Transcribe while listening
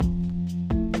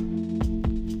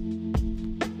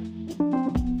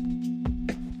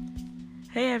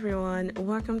Hey everyone,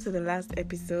 welcome to the last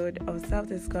episode of Self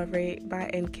Discovery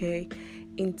by NK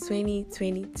in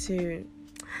 2022.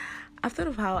 I've thought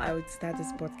of how I would start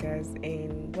this podcast,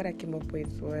 and what I came up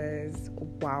with was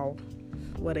wow,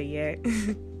 what a year.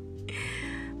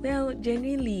 Well,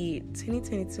 genuinely,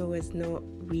 2022 was not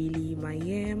really my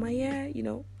year,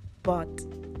 but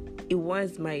it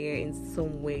was my year in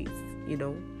some ways,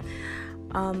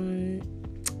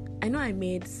 I know I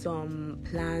made some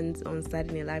plans on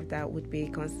starting a life that would be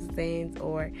consistent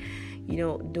or,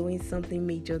 doing something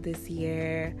major this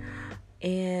year.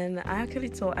 And I actually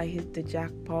thought I hit the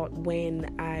jackpot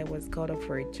when I was called up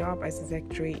for a job as a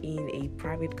secretary in a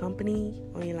private company,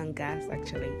 oil and gas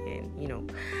actually.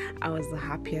 And, I was the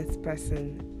happiest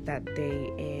person that day.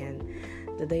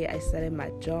 And the day I started my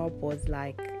job was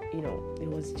like, it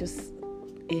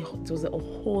was a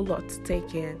whole lot to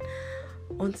take in.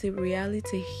 Until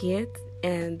reality hit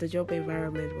and the job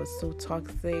environment was so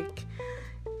toxic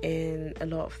and a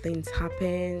lot of things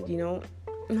happened, no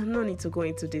need to go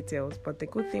into details, but the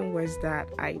good thing was that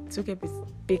I took a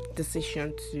big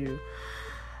decision to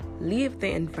leave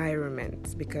the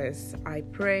environment because I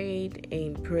prayed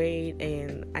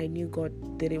and I knew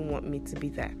God didn't want me to be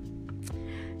there.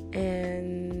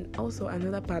 And also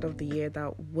another part of the year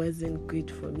that wasn't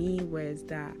good for me was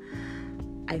that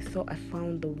I thought I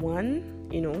found the one,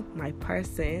 my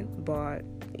person, but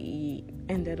he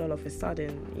ended all of a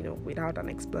sudden, without an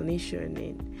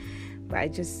explanation. But I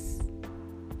just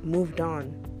moved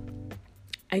on.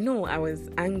 I know I was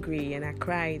angry and I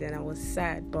cried and I was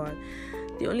sad, but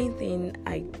the only thing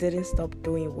I didn't stop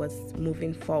doing was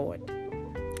moving forward.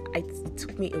 It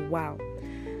took me a while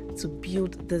to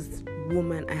build this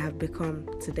woman I have become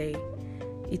today.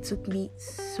 It took me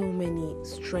so many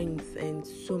strengths and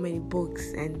so many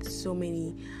books and so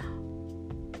many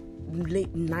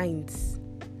late nights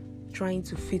trying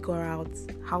to figure out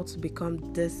how to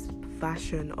become this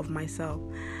version of myself.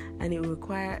 And it would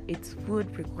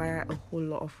require a whole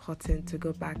lot of hurting to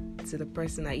go back to the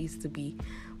person I used to be,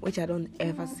 which I don't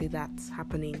ever see that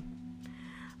happening.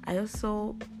 I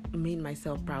also made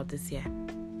myself proud this year.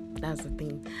 That's the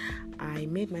thing. I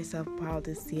made myself proud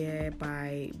this year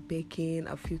by baking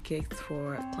a few cakes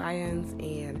for clients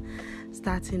and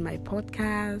starting my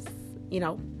podcast,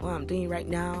 what I'm doing right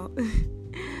now.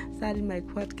 Starting my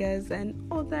podcast and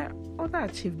other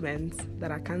achievements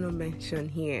that I cannot mention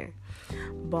here.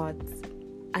 But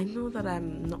I know that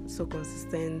I'm not so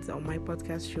consistent on my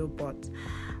podcast show, but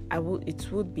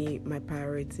it would be my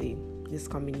priority this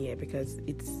coming year because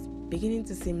it's beginning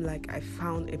to seem like I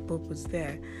found a purpose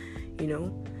there,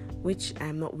 which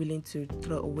I'm not willing to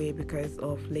throw away because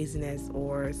of laziness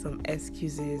or some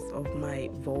excuses of my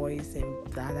voice and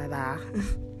blah blah blah.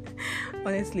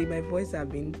 Honestly, my voice has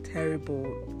been terrible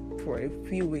for a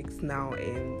few weeks now,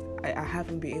 and I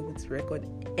haven't been able to record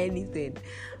anything.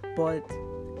 But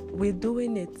we're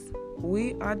doing it.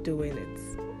 We are doing it.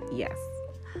 Yes.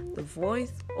 The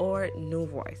voice or no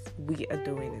voice, we are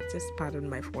doing it. Just pardon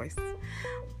my voice.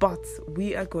 But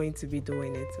we are going to be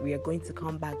doing it. We are going to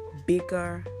come back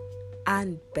bigger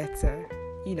and better,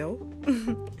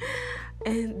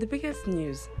 And the biggest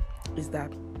news is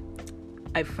that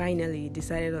I finally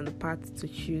decided on the path to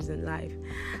choose in life.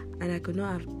 And I could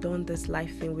not have done this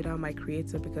life thing without my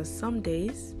creator, because some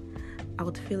days I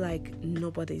would feel like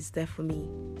nobody is there for me.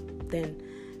 Then,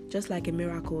 just like a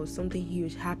miracle, something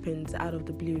huge happens out of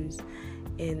the blues.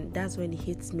 And that's when it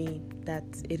hits me that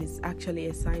it is actually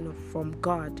a sign from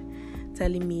God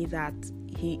telling me that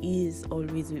He is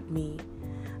always with me.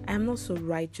 I am not so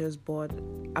righteous, but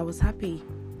I was happy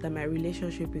that my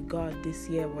relationship with God this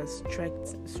year was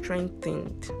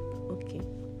strengthened. Okay.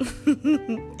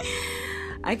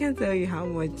 I can tell you how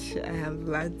much I have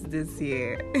learned this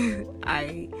year.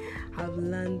 I have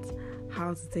learned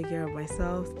how to take care of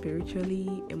myself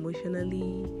spiritually,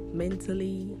 emotionally,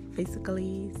 mentally,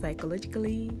 physically,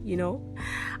 psychologically,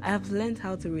 I have learned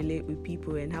how to relate with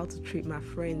people and how to treat my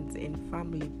friends and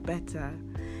family better.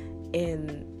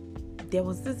 And there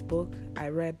was this book I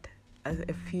read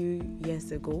a few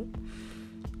years ago,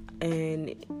 and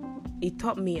it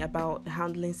taught me about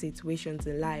handling situations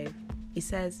in life. It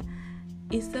says,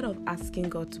 instead of asking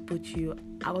God to put you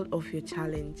out of your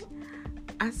challenge,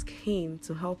 ask Him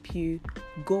to help you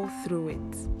go through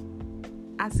it.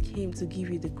 Ask Him to give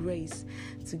you the grace,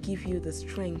 to give you the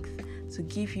strength, to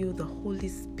give you the Holy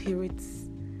Spirit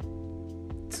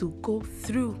to go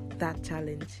through that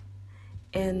challenge.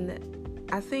 And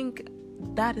I think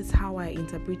that is how I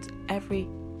interpret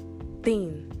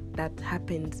everything that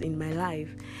happens in my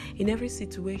life. In every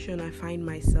situation I find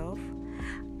myself,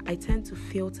 I tend to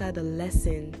filter the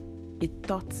lesson it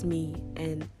taught me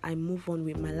and I move on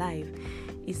with my life,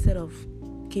 instead of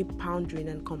keep pondering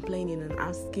and complaining and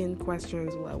asking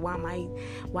questions like,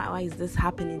 why is this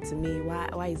happening to me?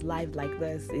 Why is life like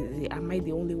this? Am I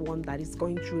the only one that is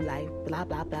going through life? Blah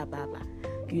blah blah blah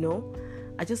blah.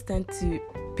 I just tend to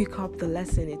pick up the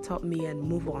lesson it taught me and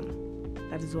move on.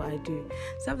 That is what I do.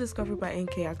 Self-discovery by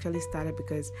NK actually started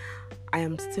because I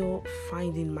am still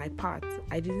finding my part.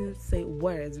 I didn't say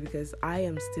words because I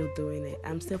am still doing it.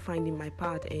 I'm still finding my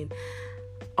part, and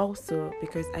also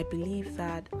because I believe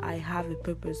that I have a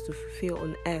purpose to fulfill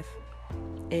on earth,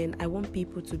 and I want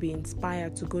people to be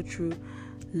inspired to go through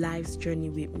life's journey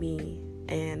with me,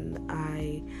 and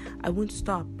I won't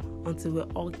stop until we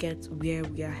all get where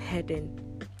we are heading.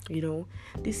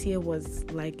 This year was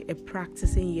like a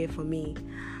practicing year for me.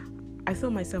 I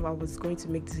told myself I was going to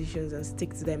make decisions and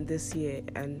stick to them this year,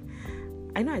 and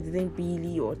I know I didn't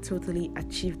really or totally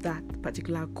achieve that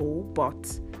particular goal,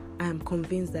 but I am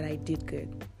convinced that I did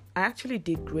good. I actually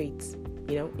did great.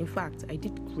 In fact, I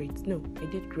did great. No, I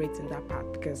did great in that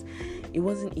part because it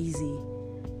wasn't easy.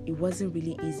 It wasn't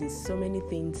really easy. So many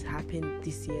things happened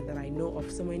this year that I know of.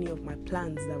 So many of my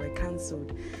plans that were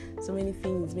cancelled. So many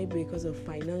things, maybe because of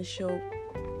financial,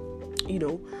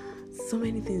 so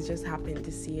many things just happened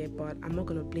this year, but I'm not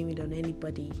going to blame it on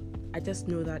anybody. I just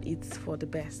know that it's for the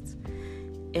best.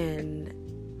 And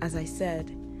like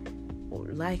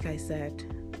I said,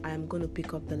 I'm going to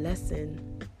pick up the lesson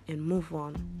and move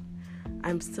on.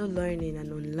 I'm still learning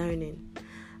and unlearning.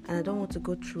 And I don't want to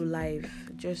go through life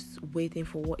just waiting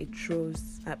for what it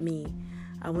throws at me.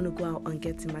 I want to go out and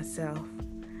get to myself.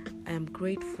 I am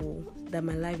grateful that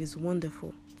my life is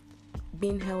wonderful.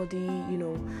 Being healthy,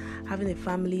 having a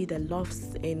family that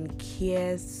loves and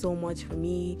cares so much for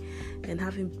me, and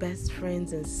having best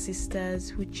friends and sisters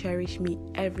who cherish me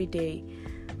every day.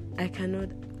 I cannot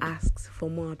ask for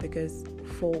more because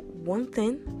for one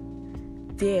thing,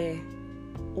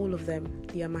 all of them,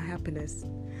 they are my happiness.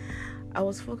 I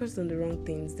was focused on the wrong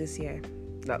things this year.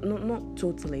 Not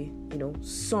totally,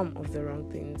 some of the wrong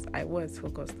things. I was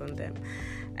focused on them.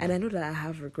 And I know that I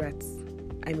have regrets.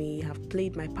 I may have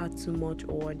played my part too much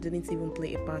or didn't even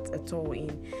play a part at all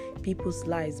in people's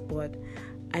lives, but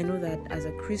I know that as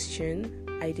a Christian,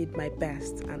 I did my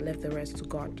best and left the rest to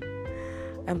God.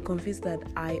 I'm convinced that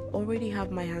I already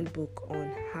have my handbook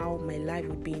on how my life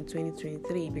would be in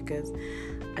 2023 because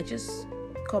I just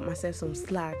cut myself some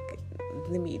slack.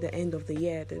 Maybe the end of the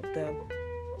year, the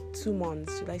 2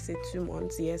 months, should I say 2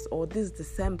 months, yes, or this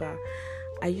December,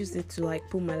 I used it to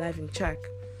put my life in check,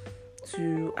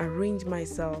 to arrange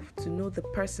myself, to know the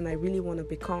person I really want to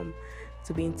become,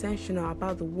 to be intentional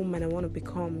about the woman I want to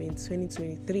become in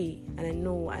 2023. And I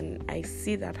know and I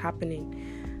see that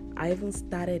happening. I even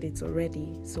started it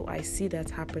already, so I see that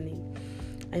happening.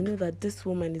 I know that this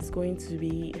woman is going to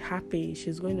be happy.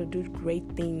 She's going to do great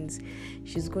things.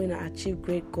 She's going to achieve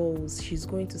great goals. She's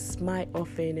going to smile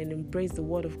often and embrace the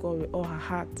word of God with all her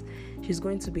heart. She's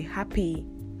going to be happy.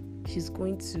 She's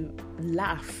going to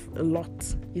laugh a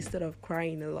lot instead of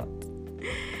crying a lot.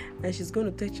 And she's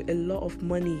going to touch a lot of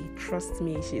money. Trust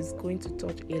me, she's going to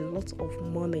touch a lot of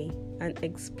money and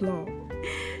explore.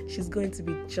 She's going to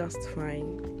be just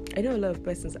fine. I know a lot of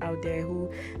persons out there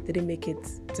who didn't make it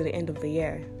to the end of the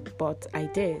year, but I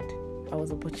did. I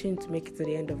was opportune to make it to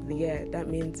the end of the year. That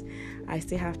means I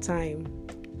still have time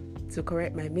to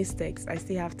correct my mistakes. I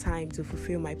still have time to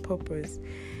fulfill my purpose.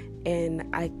 And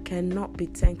I cannot be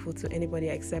thankful to anybody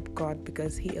except God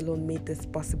because He alone made this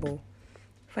possible.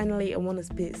 Finally, I want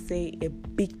to say a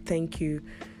big thank you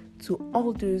to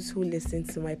all those who listen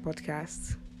to my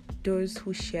podcast, those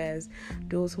who shares,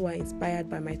 those who are inspired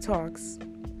by my talks.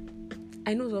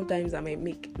 I know sometimes I might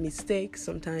make mistakes,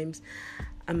 sometimes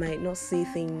I might not say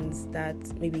things that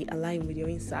maybe align with your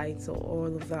insights or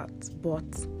all of that,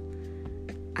 but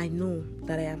I know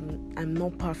that I'm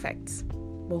not perfect.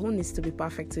 But who needs to be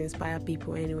perfect to inspire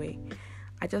people anyway?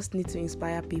 I just need to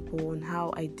inspire people on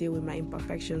how I deal with my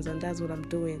imperfections, and that's what I'm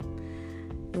doing.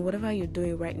 And whatever you're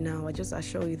doing right now, I just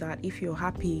assure you that if you're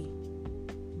happy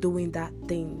doing that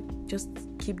thing, just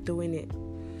keep doing it.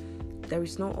 There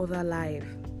is no other life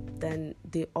than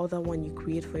the other one you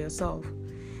create for yourself.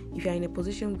 If you're in a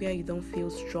position where you don't feel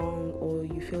strong or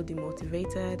you feel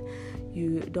demotivated,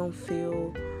 you don't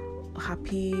feel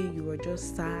happy, you are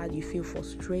just sad, you feel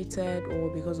frustrated, or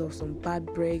because of some bad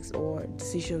breaks or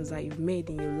decisions that you've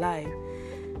made in your life,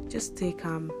 just stay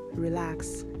calm,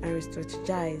 relax, and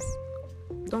re-strategize.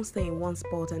 Don't stay in one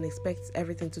spot and expect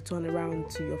everything to turn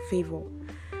around to your favor.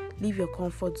 Leave your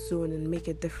comfort zone and make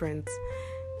a difference.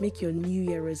 Make your New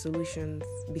Year resolutions.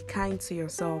 Be kind to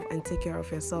yourself and take care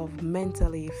of yourself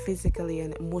mentally, physically,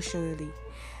 and emotionally.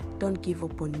 Don't give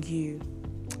up on you.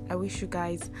 I wish you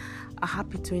guys a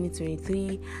happy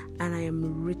 2023, and I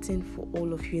am rooting for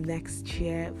all of you next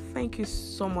year. Thank you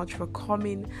so much for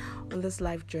coming on this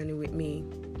life journey with me.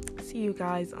 See you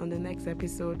guys on the next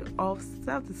episode of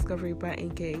Self-Discovery by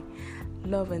NK.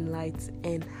 Love and light,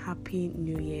 and happy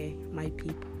new year, my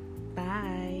people.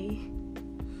 Bye.